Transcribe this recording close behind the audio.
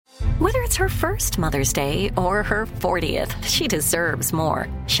Whether it's her first Mother's Day or her 40th, she deserves more.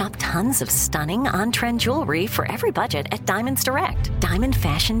 Shop tons of stunning on-trend jewelry for every budget at Diamonds Direct. Diamond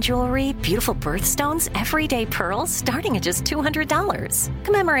fashion jewelry, beautiful birthstones, everyday pearls starting at just $200.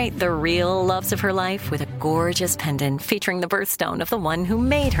 Commemorate the real loves of her life with a gorgeous pendant featuring the birthstone of the one who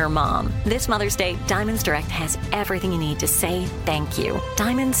made her mom. This Mother's Day, Diamonds Direct has everything you need to say thank you.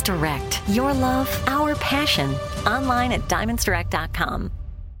 Diamonds Direct. Your love, our passion. Online at diamondsdirect.com.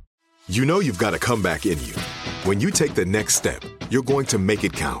 You know you've got a comeback in you. When you take the next step, you're going to make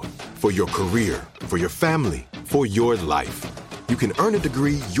it count. For your career, for your family, for your life. You can earn a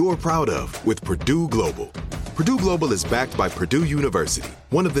degree you're proud of with Purdue Global. Purdue Global is backed by Purdue University,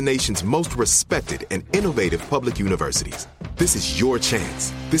 one of the nation's most respected and innovative public universities. This is your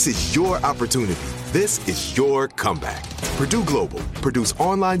chance. This is your opportunity. This is your comeback. Purdue Global, Purdue's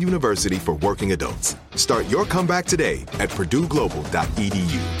online university for working adults. Start your comeback today at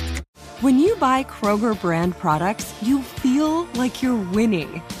purdueglobal.edu. When you buy Kroger brand products, you feel like you're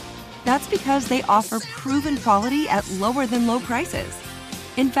winning. That's because they offer proven quality at lower than low prices.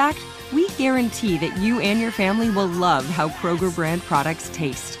 In fact, we guarantee that you and your family will love how Kroger brand products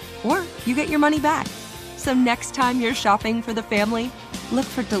taste, or you get your money back. So next time you're shopping for the family, look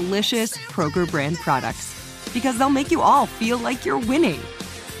for delicious Kroger brand products, because they'll make you all feel like you're winning.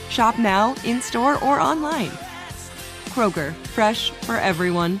 Shop now, in-store, or online. Kroger, fresh for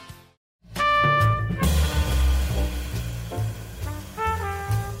everyone.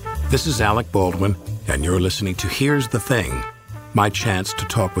 This is Alec Baldwin, and you're listening to Here's the Thing, my chance to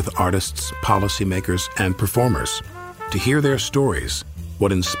talk with artists, policymakers, and performers, to hear their stories,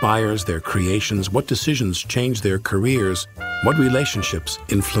 what inspires their creations, what decisions change their careers, what relationships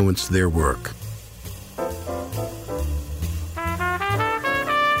influence their work.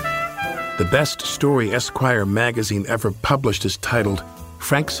 The best story Esquire magazine ever published is titled,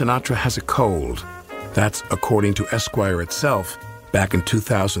 Frank Sinatra Has a Cold. That's according to Esquire itself, back in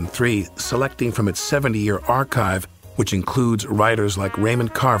 2003, selecting from its 70-year archive, which includes writers like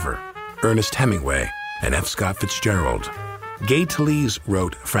Raymond Carver, Ernest Hemingway, and F. Scott Fitzgerald. Gay Talese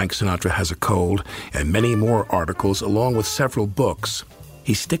wrote Frank Sinatra Has a Cold and many more articles along with several books.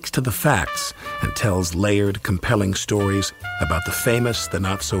 He sticks to the facts and tells layered, compelling stories about the famous, the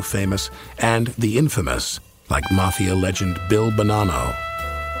not-so-famous, and the infamous, like mafia legend Bill Bonanno.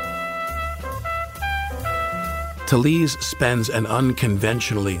 Talese spends an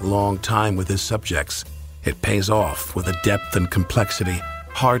unconventionally long time with his subjects. It pays off with a depth and complexity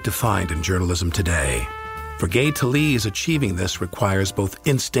hard to find in journalism today. For Gay Talese, achieving this requires both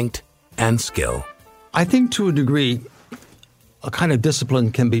instinct and skill. I think to a degree, a kind of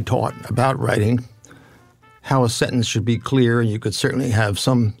discipline can be taught about writing, how a sentence should be clear, and you could certainly have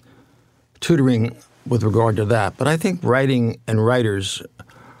some tutoring with regard to that. But I think writing and writers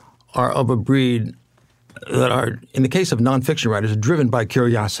are of a breed that are, in the case of nonfiction writers, driven by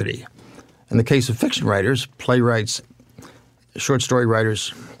curiosity. In the case of fiction writers, playwrights, short story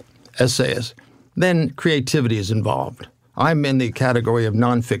writers, essayists, then creativity is involved. I'm in the category of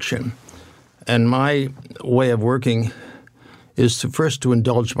nonfiction, and my way of working is to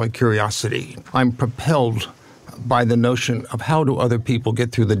indulge my curiosity. I'm propelled by the notion of how do other people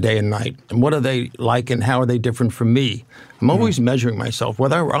get through the day and night, and what are they like and how are they different from me. I'm always measuring myself,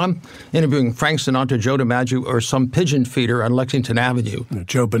 whether I'm interviewing Frank Sinatra, Joe DiMaggio, or some pigeon feeder on Lexington Avenue.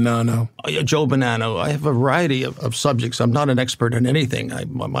 Joe Bonanno. Joe Bonanno. I have a variety of subjects. I'm not an expert in anything.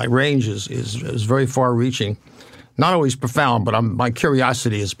 My range is very far-reaching. Not always profound, but my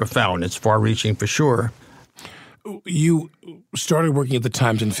curiosity is profound. It's far-reaching for sure. You started working at the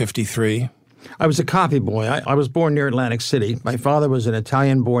Times in 1953. I was a copy boy. I was born near Atlantic City. My father was an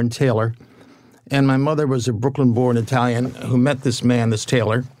Italian-born tailor, and my mother was a Brooklyn-born Italian who met this man, this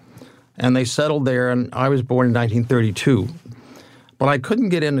tailor, and they settled there, and I was born in 1932. But I couldn't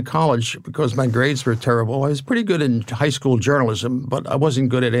get into college because my grades were terrible. I was pretty good in high school journalism, but I wasn't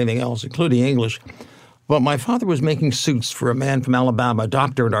good at anything else, including English. But my father was making suits for a man from Alabama, a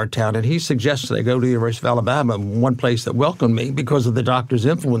doctor in our town, and he suggested I go to the University of Alabama, one place that welcomed me because of the doctor's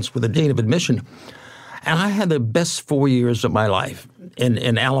influence with the dean of admission. And I had the best 4 years of my life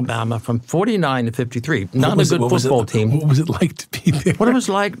in Alabama from 49 to 53. Not a good football team. What was it like to be there? What it was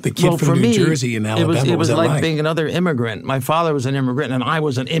like? The kid from New Jersey in Alabama. It was like being another immigrant. My father was an immigrant, and I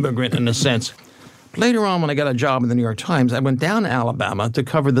was an immigrant in a sense. Later on, when I got a job in the New York Times, I went down to Alabama to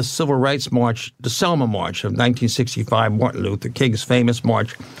cover the Civil Rights March, the Selma March of 1965, Martin Luther King's famous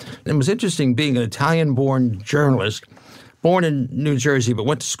march. And it was interesting being an Italian-born journalist, born in New Jersey, but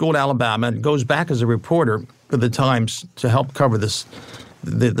went to school in Alabama and goes back as a reporter for the Times to help cover the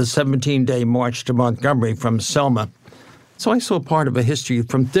 17-day march to Montgomery from Selma So I saw part of a history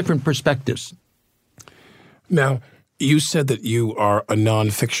from different perspectives. Now, you said that you are a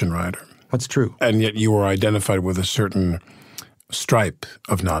nonfiction writer. That's true. And yet you were identified with a certain stripe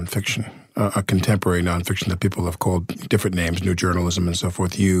of nonfiction, a contemporary nonfiction that people have called different names, new journalism and so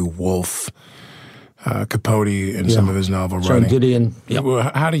forth. You, Woolf, Capote in some of his novel writing. Gideon. Yep.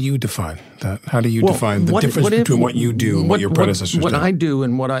 Well, how do you define that? How do you define the difference between what you do and what your predecessors do? What I do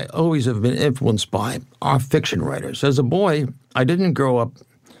and what I always have been influenced by are fiction writers. As a boy, I didn't grow up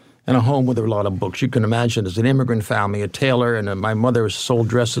in a home with a lot of books. You can imagine, as an immigrant family, a tailor, and my mother sold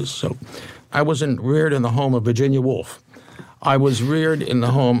dresses. So I wasn't reared in the home of Virginia Woolf. I was reared in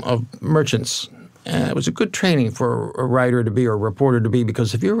the home of merchants. And it was a good training for a writer to be or a reporter to be,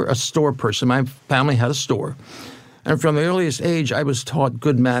 because if you're a store person, my family had a store. And from the earliest age, I was taught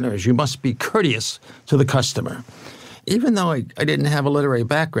good manners. You must be courteous to the customer. Even though I didn't have a literary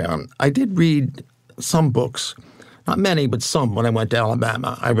background, I did read some books. Not many, but some when I went to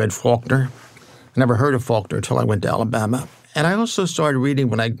Alabama. I read Faulkner. I never heard of Faulkner until I went to Alabama. And I also started reading,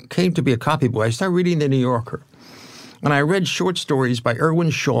 when I came to be a copy boy, I started reading The New Yorker. And I read short stories by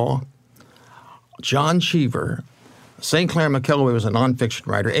Irwin Shaw, John Cheever, St. Clair McKelway was a nonfiction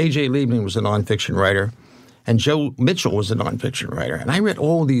writer, A.J. Liebman was a nonfiction writer, and Joe Mitchell was a nonfiction writer. And I read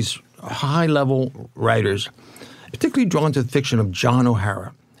all these high-level writers, particularly drawn to the fiction of John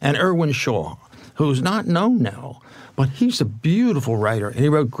O'Hara and Irwin Shaw, who's not known now, but he's a beautiful writer, and he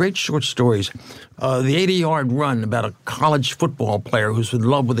wrote great short stories. The 80-Yard Run, about a college football player who's in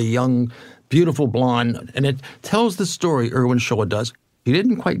love with a young, beautiful blonde, and it tells the story, Irwin Shaw does. He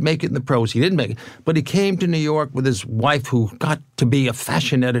didn't quite make it in the prose. He didn't make it. But he came to New York with his wife, who got to be a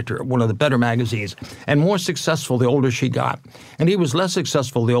fashion editor at one of the better magazines, and more successful the older she got. And he was less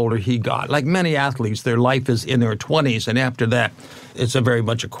successful the older he got. Like many athletes, their life is in their 20s, and after that, it's a very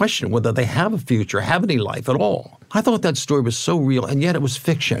much a question whether they have a future, have any life at all. I thought that story was so real, and yet it was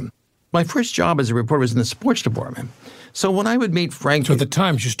fiction. My first job as a reporter was in the sports department. So when I would meet Frank... So at the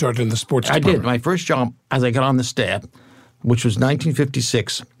Times, you started in the sports department. I did. My first job, as I got on the staff, which was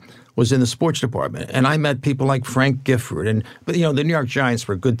 1956, was in the sports department. And I met people like Frank Gifford. But the New York Giants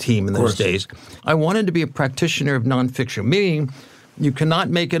were a good team in those days. I wanted to be a practitioner of nonfiction, meaning you cannot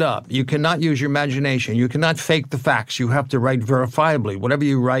make it up. You cannot use your imagination. You cannot fake the facts. You have to write verifiably. Whatever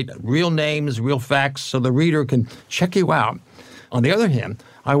you write, real names, real facts, so the reader can check you out. On the other hand,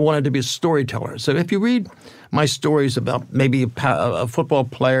 I wanted to be a storyteller. So if you read my stories about maybe a football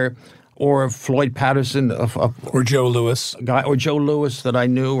player, or Floyd Patterson, or Joe Louis, that I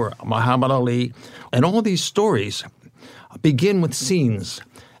knew, or Muhammad Ali, and all these stories begin with scenes.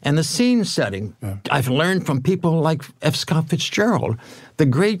 And the scene setting, I've learned from people like F. Scott Fitzgerald, the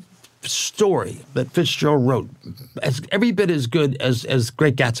great story that Fitzgerald wrote, every bit as good as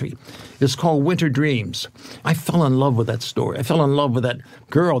Great Gatsby. It's called Winter Dreams. I fell in love with that story. I fell in love with that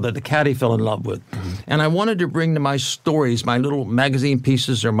girl that the caddy fell in love with. Mm-hmm. And I wanted to bring to my stories, my little magazine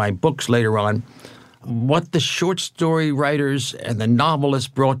pieces or my books later on, what the short story writers and the novelists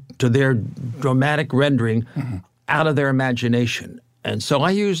brought to their dramatic rendering out of their imagination. And so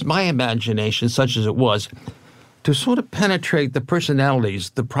I used my imagination, such as it was, to sort of penetrate the personalities,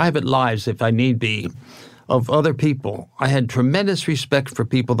 the private lives, if I need be, of other people. I had tremendous respect for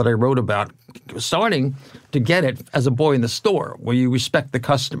people that I wrote about, starting to get it as a boy in the store, where you respect the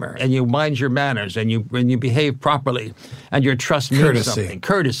customer and you mind your manners and you behave properly and your trust means something.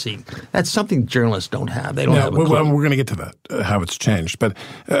 Courtesy. That's something journalists don't have. They don't have a clue. Well, we're going to get to that, how it's changed. But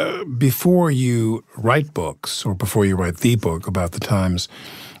before you write books, or before you write the book about the Times,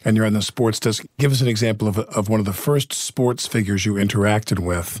 and you're on the sports desk, give us an example of one of the first sports figures you interacted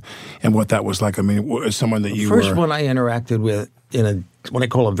with and what that was like. I mean, someone that you were... The first one I interacted with in what I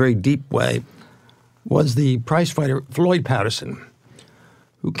call a very deep way was the prize fighter Floyd Patterson,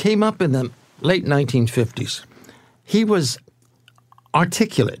 who came up in the late 1950s. He was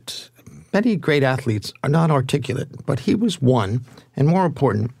articulate. Many great athletes are not articulate, but he was one, and more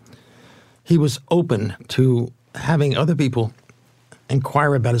important, he was open to having other people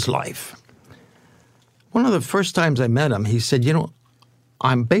inquire about his life. One of the first times I met him, he said,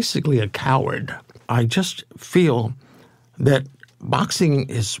 I'm basically a coward. I just feel that boxing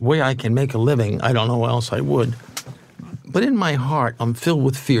is where I can make a living. I don't know how else I would. But in my heart, I'm filled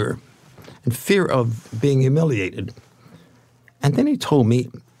with fear, and fear of being humiliated. And then he told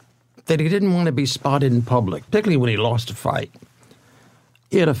me that he didn't want to be spotted in public, particularly when he lost a fight.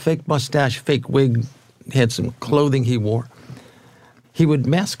 He had a fake mustache, fake wig, he had some clothing he wore. He would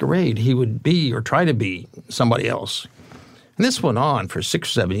masquerade. He would be or try to be somebody else. And this went on for 6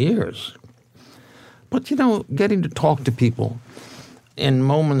 or 7 years. But, getting to talk to people in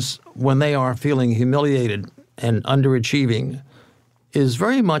moments when they are feeling humiliated and underachieving is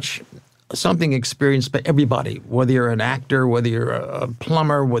very much something experienced by everybody, whether you're an actor, whether you're a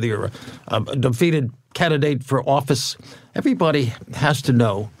plumber, whether you're a defeated candidate for office. Everybody has to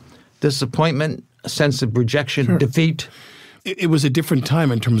know disappointment, a sense of rejection, defeat. It was a different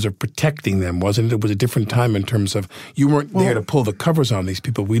time in terms of protecting them, wasn't it? It was a different time in terms of you weren't there to pull the covers on these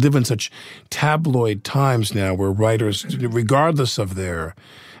people. We live in such tabloid times now where writers, regardless of their –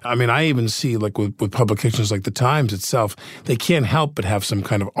 I mean, I even see like with publications like The Times itself, they can't help but have some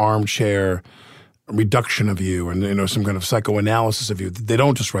kind of armchair reduction of you and some kind of psychoanalysis of you. They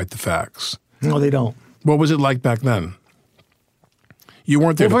don't just write the facts. No, they don't. What was it like back then? You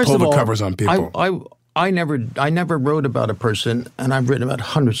weren't there to pull the covers on people. I never wrote about a person, and I've written about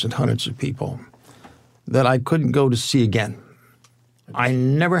hundreds and hundreds of people that I couldn't go to see again. I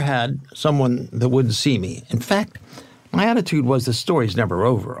never had someone that wouldn't see me. In fact, my attitude was the story's never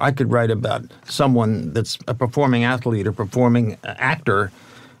over. I could write about someone that's a performing athlete or performing actor,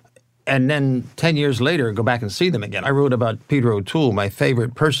 and then 10 years later go back and see them again. I wrote about Peter O'Toole, my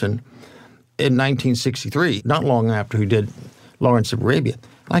favorite person, in 1963, not long after he did Lawrence of Arabia.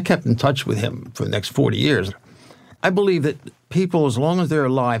 I kept in touch with him for the next 40 years. I believe that people, as long as they're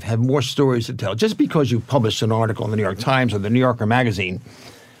alive, have more stories to tell. Just because you publish an article in the New York Times or the New Yorker magazine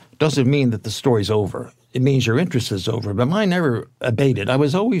doesn't mean that the story's over. It means your interest is over. But mine never abated. I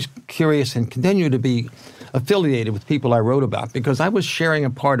was always curious and continue to be affiliated with people I wrote about because I was sharing a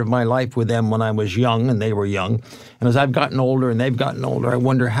part of my life with them when I was young and they were young. And as I've gotten older and they've gotten older, I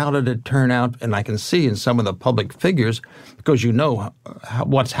wonder how did it turn out? And I can see in some of the public figures, because you know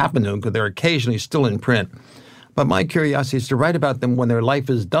what's happened to them, because they're occasionally still in print. But my curiosity is to write about them when their life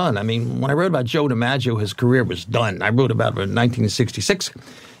is done. I mean, when I wrote about Joe DiMaggio, his career was done. I wrote about him in 1966.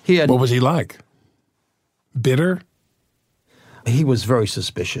 What was he like? Bitter? He was very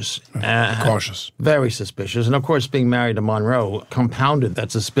suspicious. Cautious. Very suspicious. And, of course, being married to Monroe compounded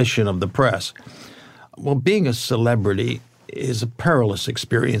that suspicion of the press. Well, being a celebrity is a perilous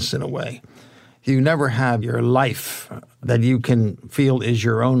experience in a way. You never have your life that you can feel is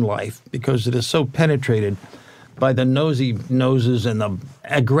your own life because it is so penetrated by the nosy noses and the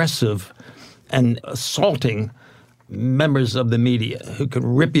aggressive and assaulting members of the media who can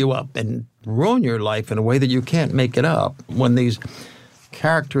rip you up and ruin your life in a way that you can't make it up. When these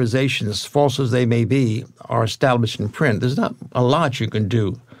characterizations, false as they may be, are established in print, there's not a lot you can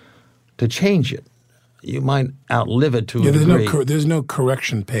do to change it. You might outlive it to a degree. There's no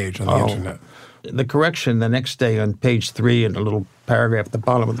correction page on the Internet. The correction the next day on page 3 in a little paragraph at the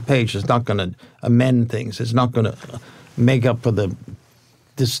bottom of the page is not going to amend things. It's not going to make up for the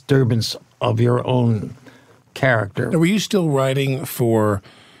disturbance of your own character. Now, were you still writing for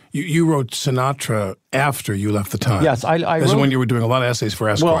 – you wrote Sinatra after you left the Times. Yes, I This is when you were doing a lot of essays for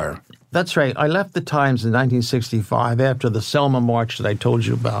Esquire. Well, that's right. I left the Times in 1965 after the Selma March that I told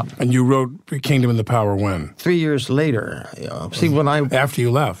you about. And you wrote Kingdom and the Power when? 3 years later. After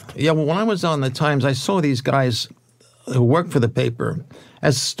you left. Yeah, well, when I was on the Times, I saw these guys who worked for the paper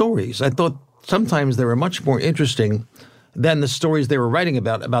as stories. I thought sometimes they were much more interesting than the stories they were writing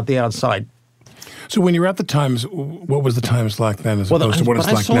about the outside. So when you were at the Times, what was the Times like then as opposed to what it's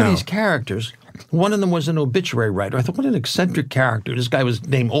like now? I saw these characters. One of them was an obituary writer. I thought, what an eccentric character. This guy was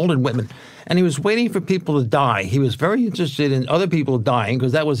named Alden Whitman, and he was waiting for people to die. He was very interested in other people dying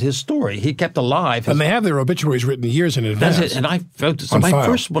because that was his story. He kept alive. And they have their obituaries written years in advance. That's it. And I felt so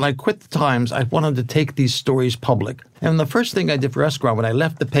when I quit the Times, I wanted to take these stories public. And the first thing I did for Esquire when I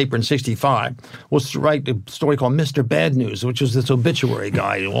left the paper in 65 was to write a story called Mr. Bad News, which was this obituary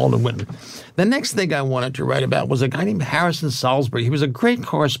guy, Alden Whitman. The next thing I wanted to write about was a guy named Harrison Salisbury. He was a great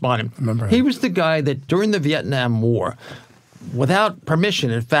correspondent. Remember him. He was the guy that during the Vietnam War, without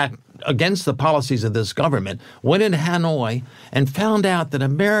permission, in fact, against the policies of this government, went into Hanoi and found out that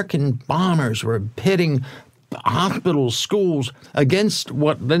American bombers were pitting hospitals, schools, against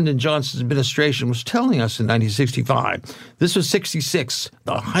what Lyndon Johnson's administration was telling us in 1965. This was 66,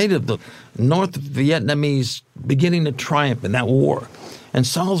 the height of the North Vietnamese beginning to triumph in that war. And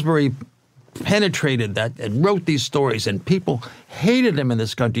Salisbury penetrated that and wrote these stories, and people hated him in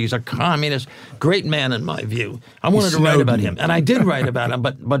this country. He's a communist, great man in my view. I wanted to write about him, and I did write about him,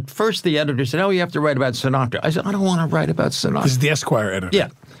 but first the editor said, you have to write about Sinatra. I said, I don't want to write about Sinatra. This is the Esquire editor. Yeah.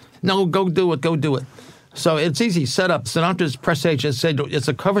 No, go do it. So it's easy. Set up. Sinatra's press agent said, it's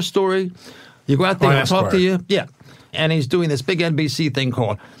a cover story. You go out there and talk to you. Yeah. And he's doing this big NBC thing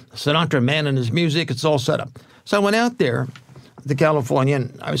called Sinatra, Man and His Music. It's all set up. So I went out there to California,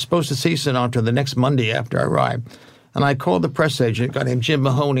 and I was supposed to see Sinatra the next Monday after I arrived. And I called the press agent, a guy named Jim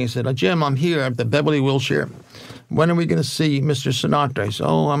Mahoney. I said, Jim, I'm here at the Beverly Wilshire. When are we going to see Mr. Sinatra? He said,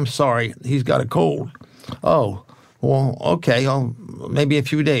 I'm sorry. He's got a cold. Oh, well, okay, maybe a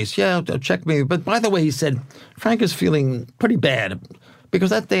few days. Yeah, I'll check maybe. But by the way, he said, Frank is feeling pretty bad because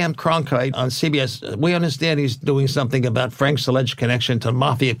that damn Cronkite on CBS, we understand he's doing something about Frank's alleged connection to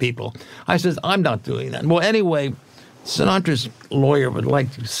mafia people. I said, I'm not doing that. Well, anyway, Sinatra's lawyer would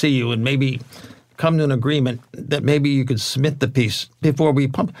like to see you and maybe come to an agreement that maybe you could submit the piece before we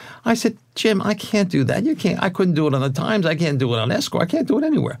pump. I said, Jim, I can't do that. You can't. I couldn't do it on the Times. I can't do it on Esquire. I can't do it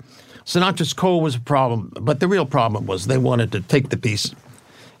anywhere. Sinatra's cold was a problem, but the real problem was they wanted to take the piece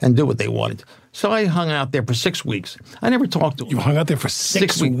and do what they wanted. So I hung out there for 6 weeks. I never talked to him. You hung out there for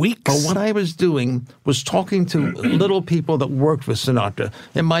six weeks? But what I was doing was talking to little people that worked with Sinatra.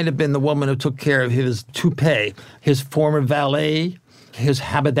 It might have been the woman who took care of his toupee, his former valet, his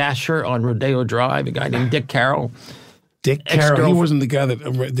haberdasher on Rodeo Drive, a guy named Dick Carroll. Dick Carroll. He wasn't the guy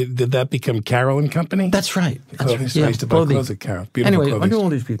that did that become Carroll and Company? That's right. That's right. I used to buy clothes at Carroll. Beautiful anyway, I knew all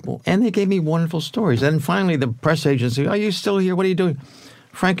these people, and they gave me wonderful stories. And finally, the press agency, are you still here? What are you doing?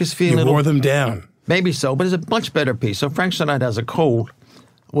 Frank is feeling You wore them down. Maybe so, but it's a much better piece. So Frank Sinatra Has a Cold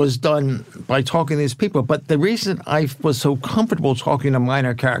was done by talking to these people. But the reason I was so comfortable talking to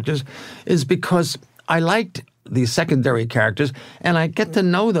minor characters is because I liked the secondary characters, and I get to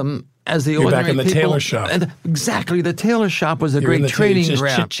know them as the ordinary people. You're back in the tailor shop. And exactly. The tailor shop was a great training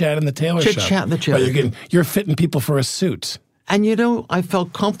ground. Chit-chat in the tailor shop. Chit-chat in the tailor. You're fitting people for a suit. And, I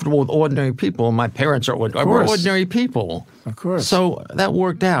felt comfortable with ordinary people. My parents are ordinary people. Of course. So that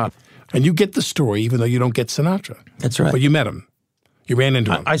worked out. And you get the story even though you don't get Sinatra. That's right. But you met him. You ran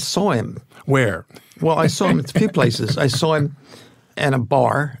into him. I saw him. Where? Well, I saw him at a few places. I saw him in a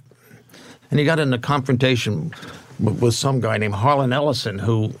bar, and he got in a confrontation with some guy named Harlan Ellison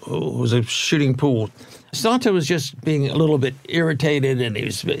who was a shooting pool. Sinatra was just being a little bit irritated, and he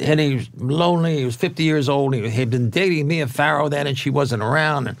was lonely. He was 50 years old. He had been dating Mia Farrow then, and she wasn't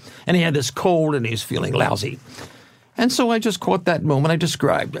around. And he had this cold, and he was feeling lousy. And so I just caught that moment. I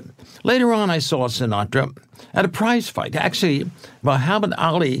described it. Later on, I saw Sinatra at a prize fight. Actually, Muhammad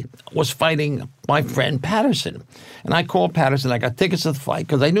Ali was fighting my friend Patterson. And I called Patterson. I got tickets to the fight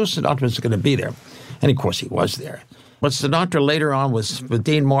because I knew Sinatra was going to be there. And, of course, he was there. But Sinatra later on was with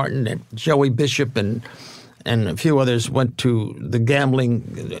Dean Martin and Joey Bishop and a few others went to the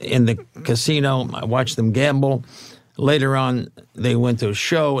gambling in the casino. I watched them gamble. Later on, they went to a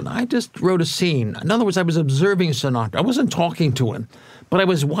show, and I just wrote a scene. In other words, I was observing Sinatra. I wasn't talking to him, but I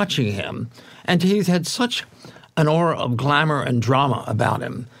was watching him. And he had such an aura of glamour and drama about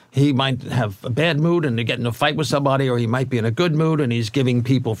him. He might have a bad mood and get in a fight with somebody, or he might be in a good mood and he's giving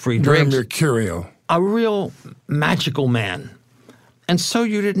people free drinks. Very mercurial. A real magical man. And so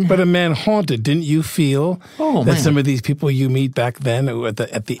you didn't... But a man haunted. Didn't you feel that some of these people you meet back then at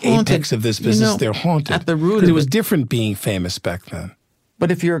the apex of this business, they're haunted? At the root of it was different being famous back then.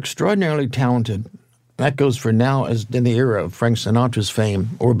 But if you're extraordinarily talented, that goes for now as in the era of Frank Sinatra's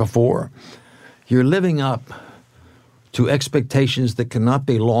fame or before, you're living up to expectations that cannot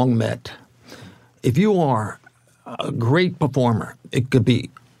be long met. If you are a great performer, it could be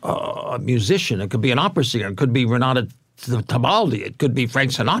a musician, it could be an opera singer, it could be Renata Tebaldi, it could be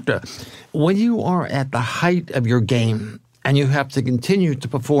Frank Sinatra. When you are at the height of your game and you have to continue to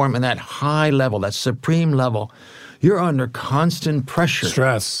perform in that high level, that supreme level, you're under constant pressure.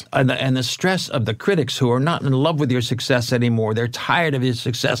 Stress. And the stress of the critics who are not in love with your success anymore. They're tired of your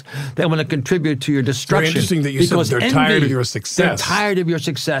success. They want to contribute to your destruction. Very interesting that you said they're tired of your success. They're tired of your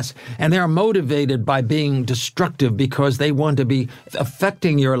success. And they're motivated by being destructive because they want to be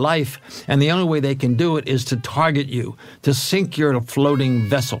affecting your life. And the only way they can do it is to target you, to sink your floating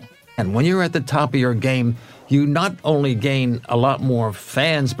vessel. And when you're at the top of your game, you not only gain a lot more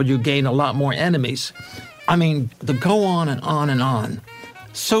fans, but you gain a lot more enemies. I mean, to go on and on and on.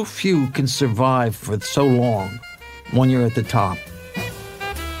 So few can survive for so long when you're at the top.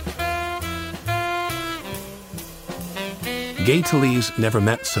 Gay Talese never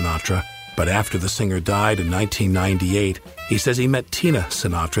met Sinatra, but after the singer died in 1998, he says he met Tina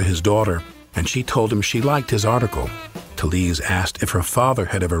Sinatra, his daughter, and she told him she liked his article. Talese asked if her father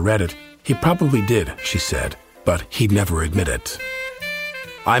had ever read it. He probably did, she said, but he'd never admit it.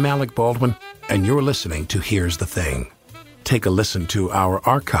 I'm Alec Baldwin, and you're listening to Here's the Thing. Take a listen to our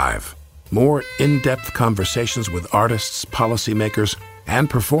archive. More in-depth conversations with artists, policymakers, and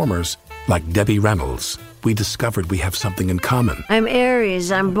performers like Debbie Reynolds. We discovered we have something in common. I'm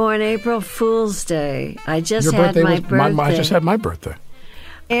Aries. I'm born April Fool's Day. I just had my birthday. I just had my birthday.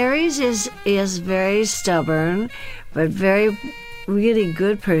 Aries is very stubborn, but very really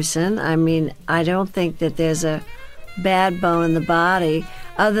good person. I mean, I don't think that there's a bad bone in the body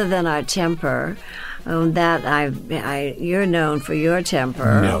other than our temper. You're known for your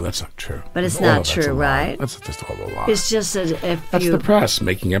temper. No, that's not true. But it's not true, a right? That's just all a lie. It's just that That's the press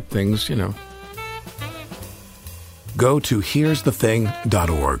making up things, Go to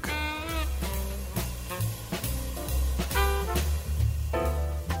here'sthething.org.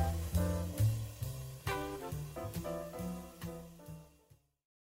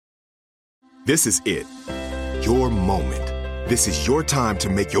 This is it. Your moment. This is your time to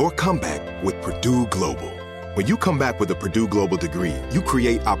make your comeback with Purdue Global. When you come back with a Purdue Global degree, you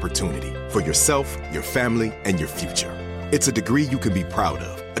create opportunity for yourself, your family, and your future. It's a degree you can be proud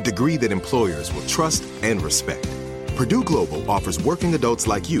of, a degree that employers will trust and respect. Purdue Global offers working adults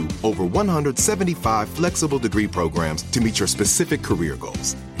like you over 175 flexible degree programs to meet your specific career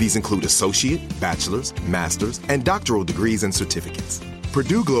goals. These include associate, bachelor's, master's, and doctoral degrees and certificates.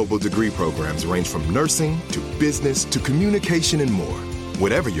 Purdue Global degree programs range from nursing to business to communication and more.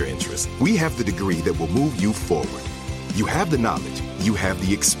 Whatever your interest, we have the degree that will move you forward. You have the knowledge, you have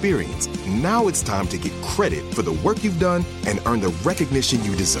the experience. Now it's time to get credit for the work you've done and earn the recognition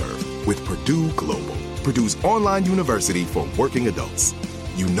you deserve with Purdue Global, Purdue's online university for working adults.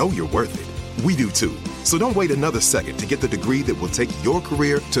 You know you're worth it. We do too. So don't wait another second to get the degree that will take your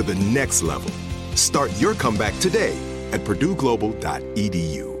career to the next level. Start your comeback today at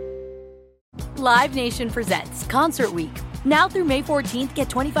purdueglobal.edu. Live Nation presents Concert Week. Now through May 14th, get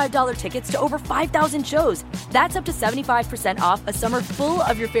 $25 tickets to over 5,000 shows. That's up to 75% off a summer full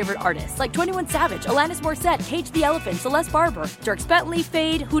of your favorite artists like 21 Savage, Alanis Morissette, Cage the Elephant, Celeste Barber, Dierks Bentley,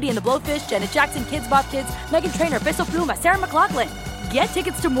 Fade, Hootie and the Blowfish, Janet Jackson, Kidz Bop Kids, Meghan Trainor, Peso Pluma, Sarah McLachlan. Get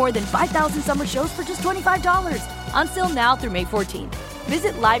tickets to more than 5,000 summer shows for just $25. Until now through May 14th.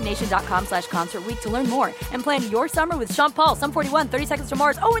 Visit LiveNation.com/Concert Week to learn more and plan your summer with Sean Paul, Sum 41, 30 Seconds to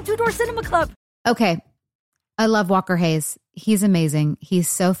Mars, and Two Door Cinema Club. Okay. I love Walker Hayes. He's amazing. He's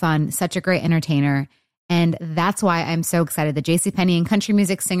so fun, such a great entertainer. And that's why I'm so excited that JCPenney and country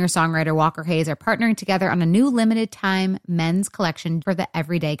music singer-songwriter Walker Hayes are partnering together on a new limited time men's collection for the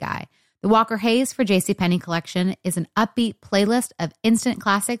everyday guy. The Walker Hayes for JCPenney collection is an upbeat playlist of instant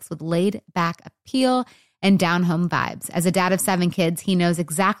classics with laid-back appeal and down-home vibes. As a dad of 7 kids, he knows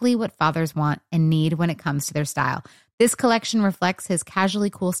exactly what fathers want and need when it comes to their style. This collection reflects his casually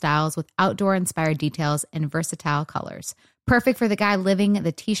cool styles with outdoor-inspired details and versatile colors. Perfect for the guy living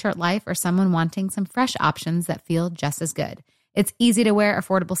the t-shirt life or someone wanting some fresh options that feel just as good. It's easy to wear,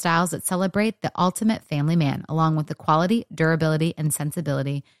 affordable styles that celebrate the ultimate family man, along with the quality, durability, and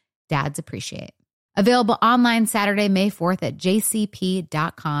sensibility dads appreciate. Available online Saturday, May 4th at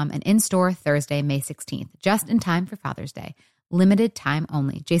jcp.com and in-store Thursday, May 16th, just in time for Father's Day. Limited time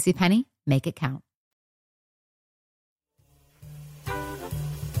only. JCPenney, make it count.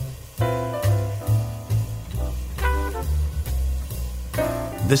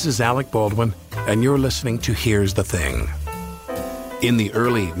 This is Alec Baldwin, and you're listening to Here's the Thing. In the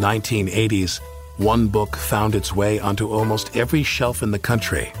early 1980s, one book found its way onto almost every shelf in the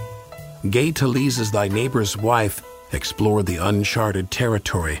country. Gay Talese's Thy Neighbor's Wife explored the uncharted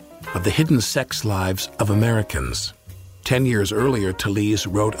territory of the hidden sex lives of Americans. 10 years earlier, Talese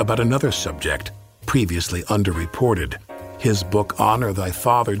wrote about another subject, previously underreported. His book, Honor Thy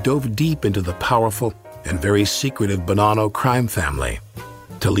Father, dove deep into the powerful and very secretive Bonanno crime family.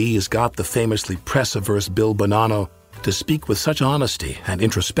 Talese got the famously press-averse Bill Bonanno to speak with such honesty and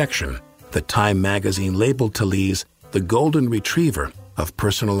introspection that Time magazine labeled Talese the golden retriever of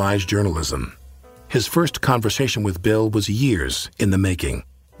personalized journalism. His first conversation with Bill was years in the making.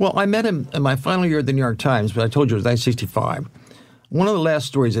 Well, I met him in my final year at the New York Times, but I told you it was 1965. One of the last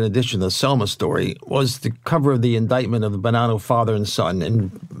stories, in addition to the Selma story, was the cover of the indictment of the Bonanno father and son in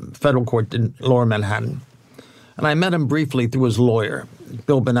federal court in Lower Manhattan. And I met him briefly through his lawyer.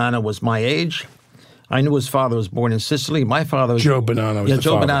 Bill Bonanno was my age. I knew his father was born in Sicily. My father was... Joe Bonanno was the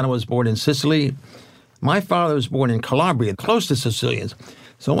Joe father. Bonanno was born in Sicily. My father was born in Calabria, close to Sicilians.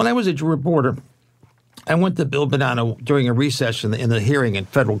 So when I was a reporter, I went to Bill Bonanno during a recess in the hearing in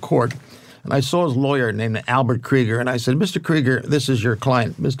federal court, and I saw his lawyer named Albert Krieger, and I said, Mr. Krieger, this is your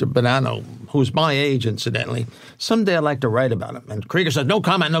client, Mr. Bonanno, who's my age, incidentally. Someday I'd like to write about him. And Krieger said, no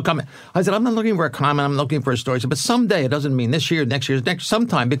comment, no comment. I said, I'm not looking for a comment, I'm looking for a story. He said, but someday, it doesn't mean this year, next year,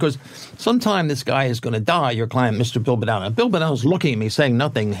 sometime, because sometime this guy is going to die, your client, Mr. Bill Bonanno. And Bill Bonanno's looking at me, saying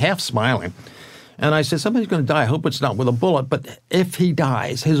nothing, half smiling. And I said, somebody's going to die. I hope it's not with a bullet. But if he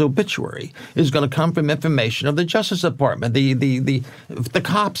dies, his obituary is going to come from information of the Justice Department. The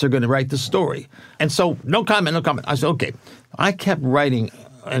cops are going to write the story. And so, no comment, no comment. I said, okay. I kept writing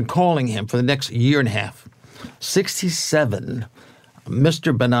and calling him for the next year and a half. 1967,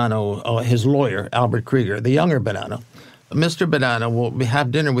 Mr. Bonanno, his lawyer, Albert Krieger, the younger Bonanno, Mr. Bonanno will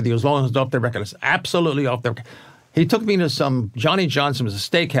have dinner with you as long as it's off the record. It's absolutely off the record. He took me to some Johnny Johnson was a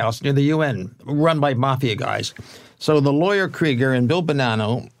steakhouse near the UN, run by mafia guys. So the lawyer Krieger and Bill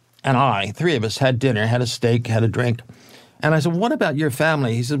Bonanno and I, three of us, had dinner, had a steak, had a drink. And I said, what about your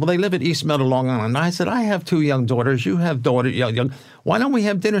family? He said, well, they live at East Meadow, Long Island. And I said, I have 2 young daughters. You have daughters, young. Why don't we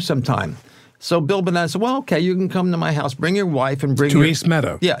have dinner sometime? So Bill Bonanno said, well, okay, you can come to my house. Bring your wife and bring to East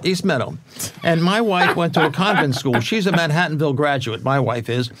Meadow. Yeah, East Meadow. And my wife went to a convent school. She's a Manhattanville graduate, my wife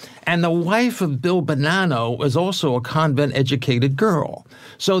is. And the wife of Bill Bonanno was also a convent-educated girl.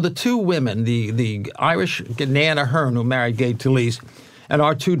 So the two women, the Irish Nan Ahern, who married Gay Talese, and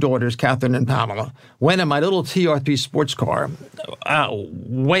our 2 daughters, Catherine and Pamela, went in my little TR3 sports car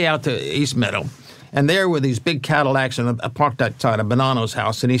way out to East Meadow. And there were these big Cadillacs and parked outside of Bonanno's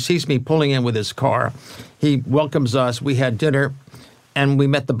house. And he sees me pulling in with his car. He welcomes us. We had dinner, and we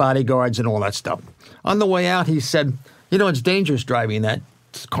met the bodyguards and all that stuff. On the way out, he said, you know, it's dangerous driving that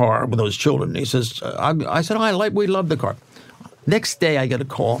car with those children. He says, I said, we love the car. Next day, I get a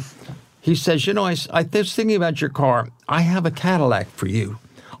call. He says, you know, I was thinking about your car. I have a Cadillac for you.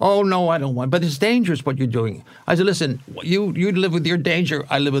 Oh, no, I don't want it. But it's dangerous what you're doing. I said, listen, you live with your danger.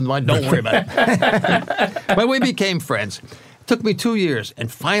 I live with mine. Don't worry about it. But we became friends. It took me 2 years.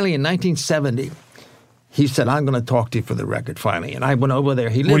 And finally, in 1970, he said, I'm going to talk to you for the record, finally. And I went over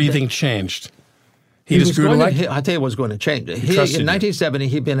there. What do you think changed? He just grew to like it? I'll tell you what's going to change. In 1970,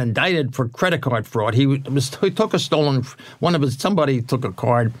 he'd been indicted for credit card fraud. He took somebody took a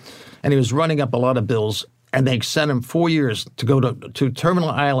card, and he was running up a lot of bills. And they sent him 4 years to go to Terminal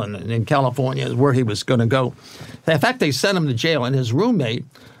Island in California, where he was going to go. In fact, they sent him to jail, and his roommate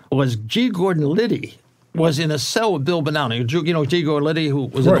was G. Gordon Liddy, was in a cell with Bill Bonanno. You know G. Gordon Liddy, who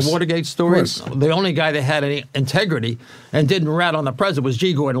was in the Watergate stories? The only guy that had any integrity and didn't rat on the president was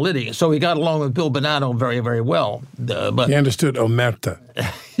G. Gordon Liddy. So he got along with Bill Bonanno very, very well. But he understood omerta.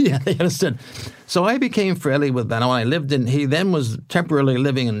 Yeah, he understood. So I became friendly with Bonanno. He then was temporarily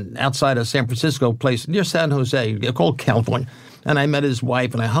living outside of San Francisco, place near San Jose, called California. And I met his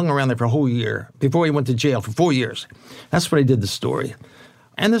wife, and I hung around there for a whole year before he went to jail for 4 years. That's what I did the story.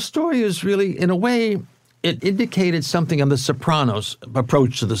 And the story is really, in a way, it indicated something on the Sopranos'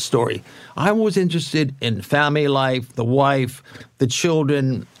 approach to the story. I was interested in family life, the wife, the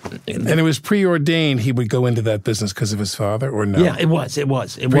children. And it was preordained he would go into that business because of his father, or no? Yeah, it was.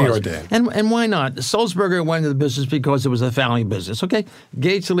 Preordained. And why not? Sulzberger went into the business because it was a family business, okay?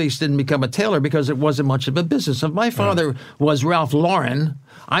 Gay Talese didn't become a tailor because it wasn't much of a business. If my father was Ralph Lauren,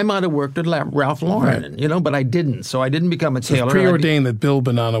 I might have worked at Ralph Lauren, but I didn't. So I didn't become a tailor. It was preordained that Bill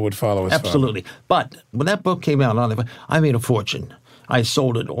Bonanno would follow his Absolutely. father. But when that book came out, I made a fortune. I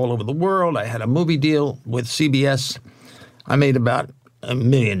sold it all over the world. I had a movie deal with CBS. I made about $1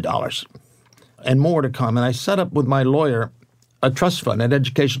 million and more to come. And I set up with my lawyer a trust fund, an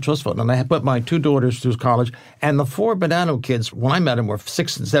education trust fund. And I put my 2 daughters through college. And the 4 Bonanno kids, when I met them, were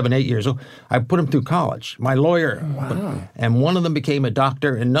 6, 7, 8 years old. I put them through college. My lawyer. Wow. And one of them became a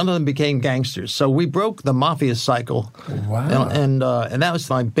doctor, and none of them became gangsters. So we broke the mafia cycle. Wow. And that was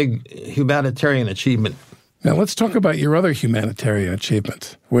my big humanitarian achievement. Now let's talk about your other humanitarian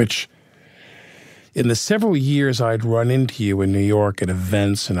achievement, which in the several years I'd run into you in New York at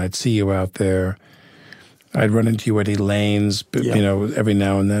events, and I'd see you out there. I'd run into you at Elaine's, every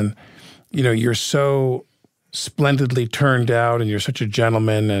now and then. You're so splendidly turned out, and you're such a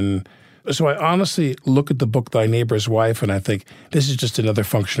gentleman. And so I honestly look at the book Thy Neighbor's Wife, and I think this is just another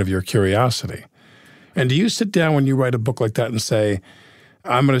function of your curiosity. And do you sit down when you write a book like that and say,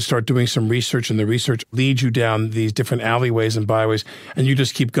 I'm going to start doing some research, and the research leads you down these different alleyways and byways, and you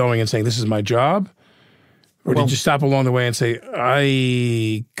just keep going and saying, this is my job? Or did you stop along the way and say,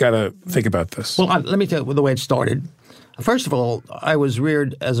 I got to think about this? Well, let me tell you the way it started. First of all, I was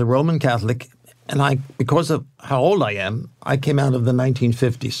reared as a Roman Catholic, and because of how old I am, I came out of the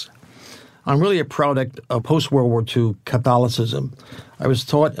 1950s. I'm really a product of post-World War II Catholicism. I was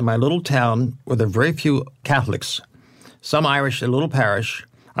taught in my little town where there were very few Catholics, some Irish, a little parish.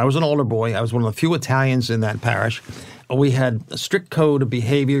 I was an older boy. I was one of the few Italians in that parish. We had a strict code of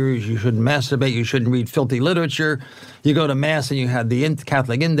behaviors. You shouldn't masturbate. You shouldn't read filthy literature. You go to Mass and you had the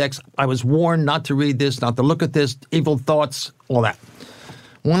Catholic Index. I was warned not to read this, not to look at this, evil thoughts, all that.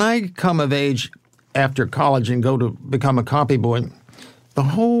 When I come of age after college and go to become a copy boy, the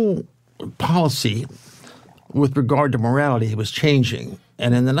whole policy with regard to morality was changing.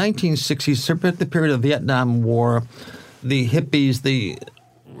 And in the 1960s, at the period of the Vietnam War, the hippies, the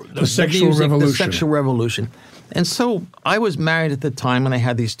sexual revolution. The sexual revolution. And so I was married at the time, and I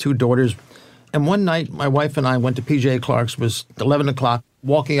had these 2 daughters. And one night, my wife and I went to P.J. Clark's. It was 11 o'clock,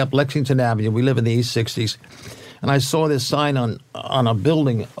 walking up Lexington Avenue. We live in the East 60s. and I saw this sign on a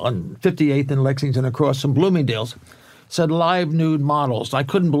building on 58th and Lexington across from Bloomingdale's. Said live nude models. I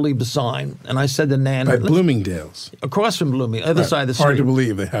couldn't believe the sign. And I said to Nan... By Bloomingdale's. Across from Bloomingdale's, other side of the street. Hard to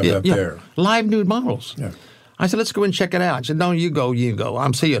believe they have that there. Live nude models. Yeah. I said, let's go and check it out. I said, no, you go.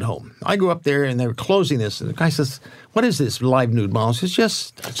 I'm see you at home. I go up there, and they were closing this. And the guy says, what is this live nude models? It's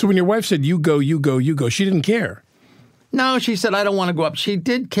just... So when your wife said, you go, she didn't care? No, she said, I don't want to go up. She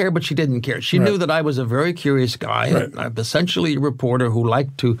did care, but she didn't care. She knew that I was a very curious guy. Right. I'm essentially a reporter who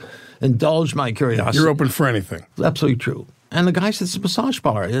liked to indulge my curiosity. You're open for anything. Absolutely true. And the guy said, it's a massage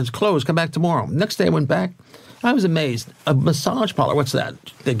parlor. It's closed. Come back tomorrow. Next day I went back. I was amazed. A massage parlor, what's that?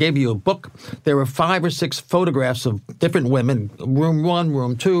 They gave you a book. There were 5 or 6 photographs of different women, room 1,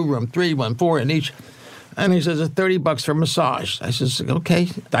 room 2, room 3, room 4 in each. And he says, it's $30 for a massage. I says, okay.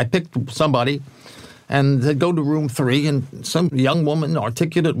 I picked somebody, and they go to room 3, and some young woman,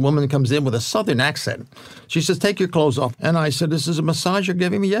 articulate woman, comes in with a southern accent. She says, take your clothes off. And I said, this is a massage you're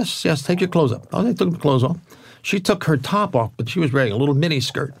giving me? Yes, take your clothes off. Oh, they took the clothes off. She took her top off, but she was wearing a little mini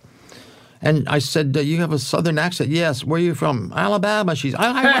skirt. And I said, you have a southern accent? Yes. Where are you from? Alabama.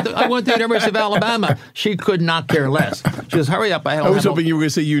 I went to the University of Alabama. She could not care less. She goes, hurry up. I was hoping you were going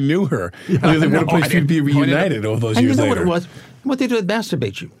to say you knew her. What a place for you to be reunited all those years later. And you know what it was? What they do is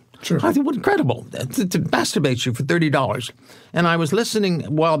masturbate you. Sure. I think, what incredible, to masturbate you for $30. And I was listening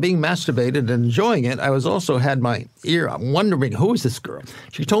while being masturbated and enjoying it. I was also had my ear, I'm wondering, who is this girl?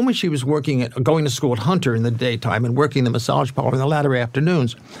 She told me she was going to school at Hunter in the daytime and working the massage parlor in the latter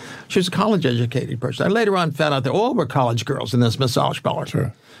afternoons. She was a college-educated person. I later on found out that all were college girls in this massage parlor.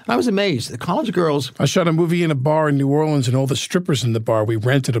 Sure. I was amazed. The college girls... I shot a movie in a bar in New Orleans, and all the strippers in the bar, we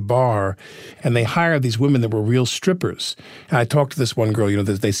rented a bar, and they hired these women that were real strippers. And I talked to this one girl,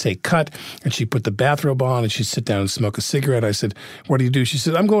 they say cut, and she put the bathrobe on, and she'd sit down and smoke a cigarette. I said, what do you do? She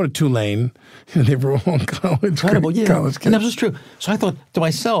said, I'm going to Tulane. And they were all college Incredible, yeah. College kids. And that was true. So I thought to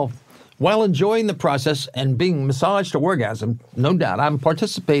myself, while enjoying the process and being massaged to orgasm, no doubt, I'm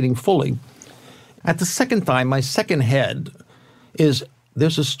participating fully. At the second time, my second head is...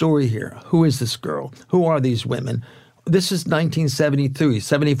 There's a story here. Who is this girl? Who are these women? This is 1973,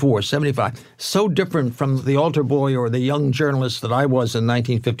 74, 75. So different from the altar boy or the young journalist that I was in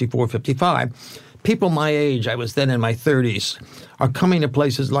 1954, 55. People my age, I was then in my 30s, are coming to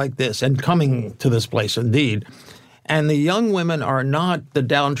places like this and coming to this place indeed. And the young women are not the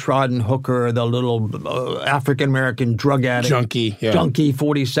downtrodden hooker, the little African-American drug addict. Junkie, yeah. Junkie,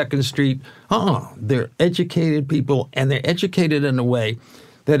 42nd Street. They're educated people, and they're educated in a way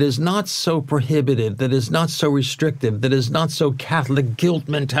that is not so prohibitive, that is not so restrictive, that is not so Catholic guilt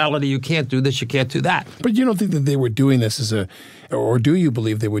mentality, you can't do this, you can't do that. But you don't think that they were doing this or do you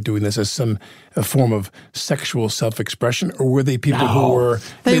believe they were doing this as a form of sexual self-expression, or were they people who were,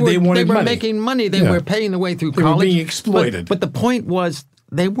 they wanted money? They were making money, they were paying their way through college. They were being exploited. But the point was,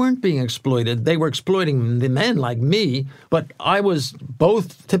 they weren't being exploited. They were exploiting the men like me, but I was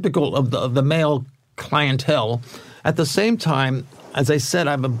both typical of the male clientele. At the same time, as I said,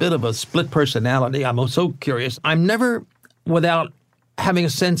 I'm a bit of a split personality. I'm so curious. I'm never without having a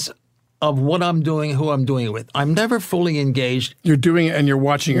sense of what I'm doing, who I'm doing it with. I'm never fully engaged. You're doing it and you're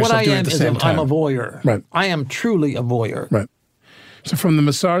watching yourself do it at the same time. I'm a voyeur. Right. I am truly a voyeur. Right. So from the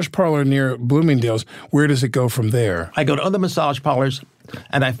massage parlor near Bloomingdale's, where does it go from there? I go to other massage parlors,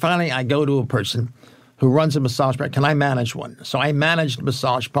 and I go to a person who runs a massage parlor. Can I manage one? So I managed a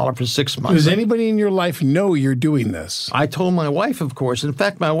massage parlor for 6 months. Does anybody in your life know you're doing this? I told my wife, of course. In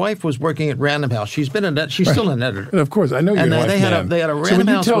fact, my wife was working at Random House. She's still an editor. And of course, I know your wife. They had a Random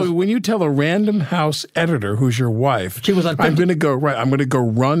House. So when you tell a Random House editor who's your wife, she was on I'm going to go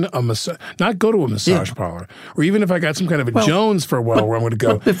run a massage, not go to a massage parlor, or even if I got some kind of a Jones for a while where I'm going to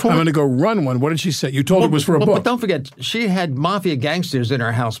go, I'm going to go run one. What did she say? You told her it was for a book. But don't forget, she had mafia gangsters in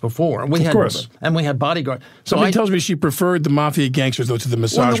her house before. Of course. And we had bodyguards. So tells me she preferred the mafia gangsters, though, to the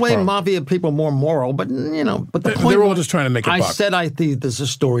massage parlor. Well, the way mafia people more moral, but, but the point... They're all just trying to make a buck. I said I think there's a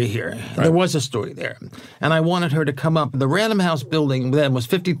story here. Right. There was a story there. And I wanted her to come up. The Random House building then was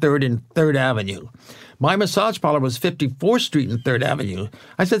 53rd and 3rd Avenue. My massage parlor was 54th Street and 3rd Avenue.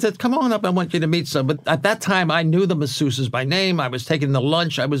 I said, come on up, I want you to meet some. But at that time, I knew the masseuses by name. I was taking the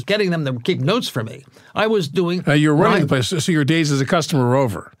lunch. I was getting them to keep notes for me. I was doing... You're running the place, so your days as a customer are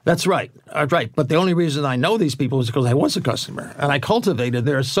over. That's right. Right. But the only reason I know these people is because I was a customer. And I cultivated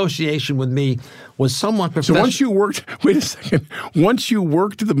their association with me was somewhat professional. So once you worked... Wait a second. Once you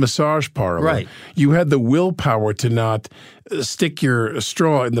worked the massage parlor, right, you had the willpower to not stick your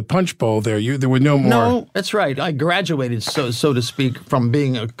straw in the punch bowl there. There were no more... No, that's right. I graduated, so to speak, from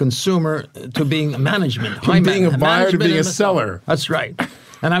being a consumer to being a management. From being a buyer to being a seller. That's right.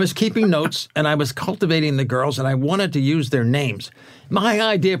 And I was keeping notes, and I was cultivating the girls, and I wanted to use their names. My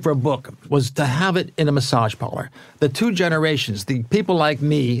idea for a book was to have it in a massage parlor. The two generations, the people like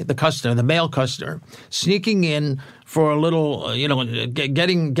me, the customer, the male customer, sneaking in for a little,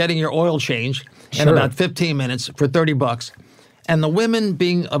 getting your oil change in about 15 minutes for $30. And the women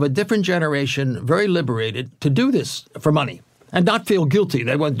being of a different generation, very liberated, to do this for money. And not feel guilty.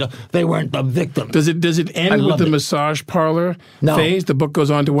 They weren't the victim. Does it end with the massage parlor phase? The book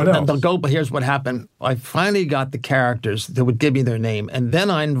goes on to what else? But here's what happened. I finally got the characters that would give me their name. And then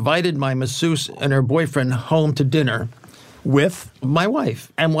I invited my masseuse and her boyfriend home to dinner. With? My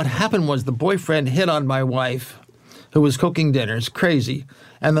wife. And what happened was the boyfriend hit on my wife, who was cooking dinners, crazy.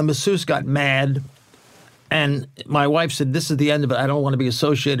 And the masseuse got mad. And my wife said, this is the end of it. I don't want to be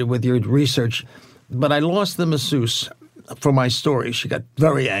associated with your research. But I lost the masseuse for my story. She got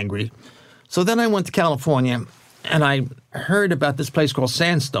very angry. So then I went to California, and I heard about this place called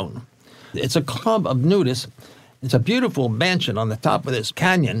Sandstone. It's a club of nudists. It's a beautiful mansion on the top of this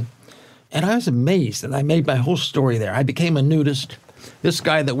canyon. And I was amazed, and I made my whole story there. I became a nudist. This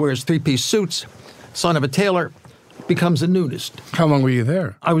guy that wears three-piece suits, son of a tailor, becomes a nudist. How long were you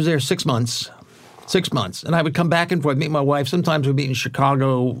there? I was there 6 months. 6 months. And I would come back and forth, meet my wife. Sometimes we'd meet in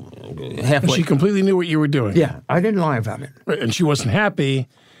Chicago halfway. And she completely knew what you were doing. Yeah, I didn't lie about it. Right, and she wasn't happy,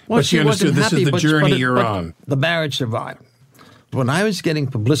 but she understood this is the journey you're on. The marriage survived. When I was getting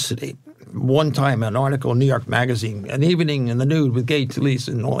publicity, one time an article in New York Magazine, An Evening in the Nude with Gay Talese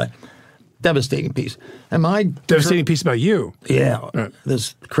and all that, devastating piece. And my devastating piece about you? Yeah, right.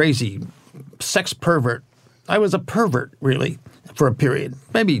 This crazy sex pervert. I was a pervert, really, for a period,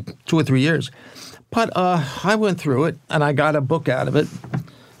 maybe 2 or 3 years. But I went through it, and I got a book out of it.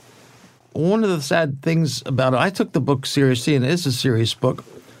 One of the sad things about it, I took the book seriously, and it is a serious book,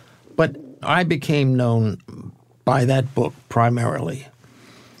 but I became known by that book primarily.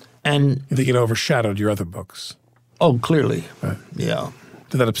 And you think it overshadowed your other books? Oh, clearly. Right. Yeah.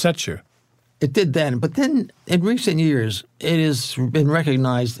 Did that upset you? It did then. But then, in recent years, it has been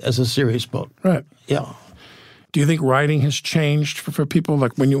recognized as a serious book. Right. Yeah. Do you think writing has changed for people?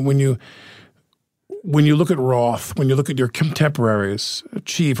 Like when you look at Roth, when you look at your contemporaries,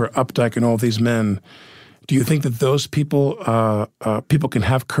 Cheever, Updike, and all these men, do you think that those people can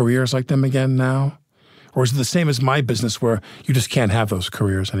have careers like them again now? Or is it the same as my business where you just can't have those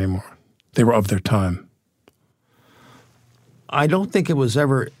careers anymore? They were of their time. I don't think it was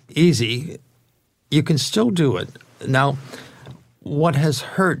ever easy. You can still do it. Now, what has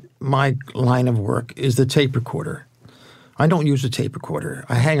hurt my line of work is the tape recorder. I don't use a tape recorder.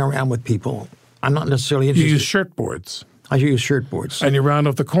 I hang around with people. I'm not necessarily interested. You use shirt boards. I use shirt boards. And you round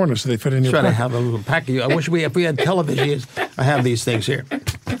off the corners so they fit in your pocket. Try to have a little packet. I wish if we had television, I have these things here.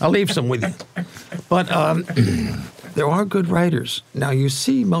 I'll leave some with you. But there are good writers. Now, you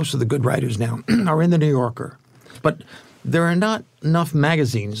see most of the good writers now are in the New Yorker. But there are not enough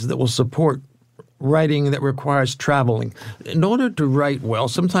magazines that will support writing that requires traveling. In order to write well,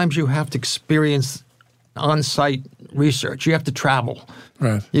 sometimes you have to experience on-site research. You have to travel.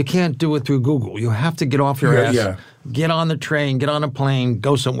 Right. You can't do it through Google. You have to get off your ass, get on the train, get on a plane,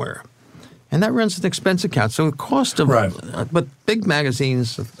 go somewhere. And that runs an expense account. So the cost of but big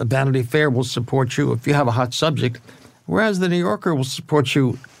magazines, Vanity Fair will support you if you have a hot subject, whereas the New Yorker will support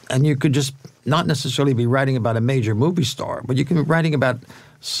you, and you could just not necessarily be writing about a major movie star, but you can be writing about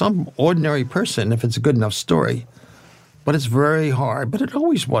some ordinary person if it's a good enough story. But it's very hard. But it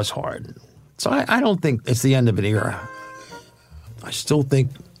always was hard. So I don't think it's the end of an era. I still think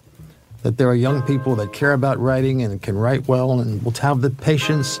that there are young people that care about writing and can write well and will have the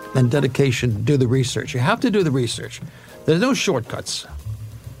patience and dedication to do the research. You have to do the research. There's no shortcuts.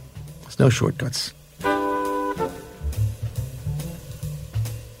 There's no shortcuts.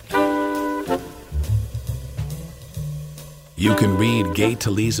 You can read Gay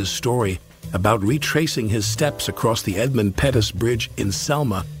Talese's story about retracing his steps across the Edmund Pettus Bridge in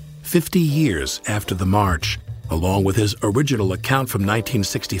Selma 50 years after the march, along with his original account from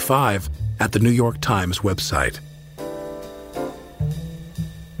 1965 at the New York Times website.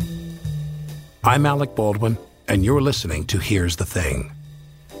 I'm Alec Baldwin, and you're listening to Here's the Thing.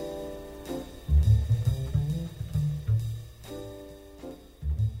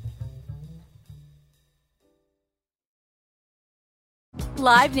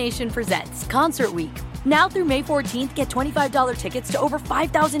 Live Nation presents Concert Week. Now through May 14th, get $25 tickets to over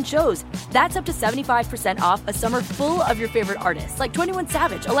 5,000 shows. That's up to 75% off a summer full of your favorite artists like 21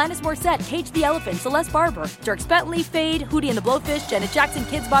 Savage, Alanis Morissette, Cage the Elephant, Celeste Barber, Dierks Bentley, Fade, Hootie and the Blowfish, Janet Jackson,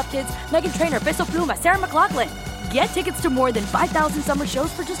 Kidz Bop Kids, Meghan Trainor, Peso Pluma, Sarah McLachlan. Get tickets to more than 5,000 summer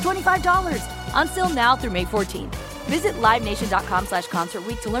shows for just $25. Until now through May 14th. Visit LiveNation.com/Concert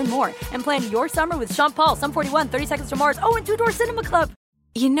Week to learn more and plan your summer with Sean Paul, Sum 41, 30 Seconds to Mars, and Two Door Cinema Club.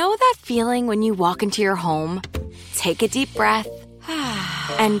 You know that feeling when you walk into your home, take a deep breath,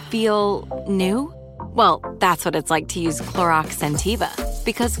 and feel new? Well, that's what it's like to use Clorox Scentiva.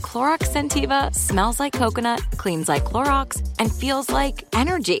 Because Clorox Scentiva smells like coconut, cleans like Clorox, and feels like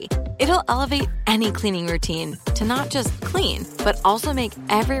energy. It'll elevate any cleaning routine to not just clean, but also make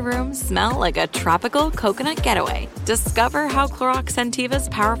every room smell like a tropical coconut getaway. Discover how Clorox Scentiva's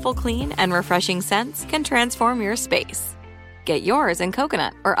powerful clean and refreshing scents can transform your space. Get yours in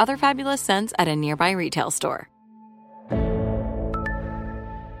coconut or other fabulous scents at a nearby retail store.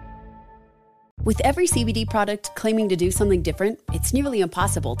 With every CBD product claiming to do something different, it's nearly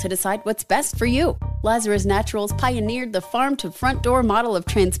impossible to decide what's best for you. Lazarus Naturals pioneered the farm-to-front-door model of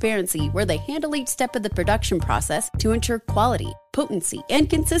transparency, where they handle each step of the production process to ensure quality, potency, and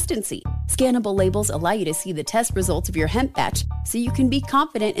consistency. Scannable labels allow you to see the test results of your hemp batch, so you can be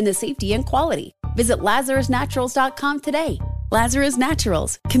confident in the safety and quality. Visit LazarusNaturals.com today. Lazarus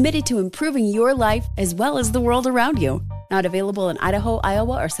Naturals, committed to improving your life as well as the world around you. Not available in Idaho,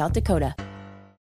 Iowa, or South Dakota.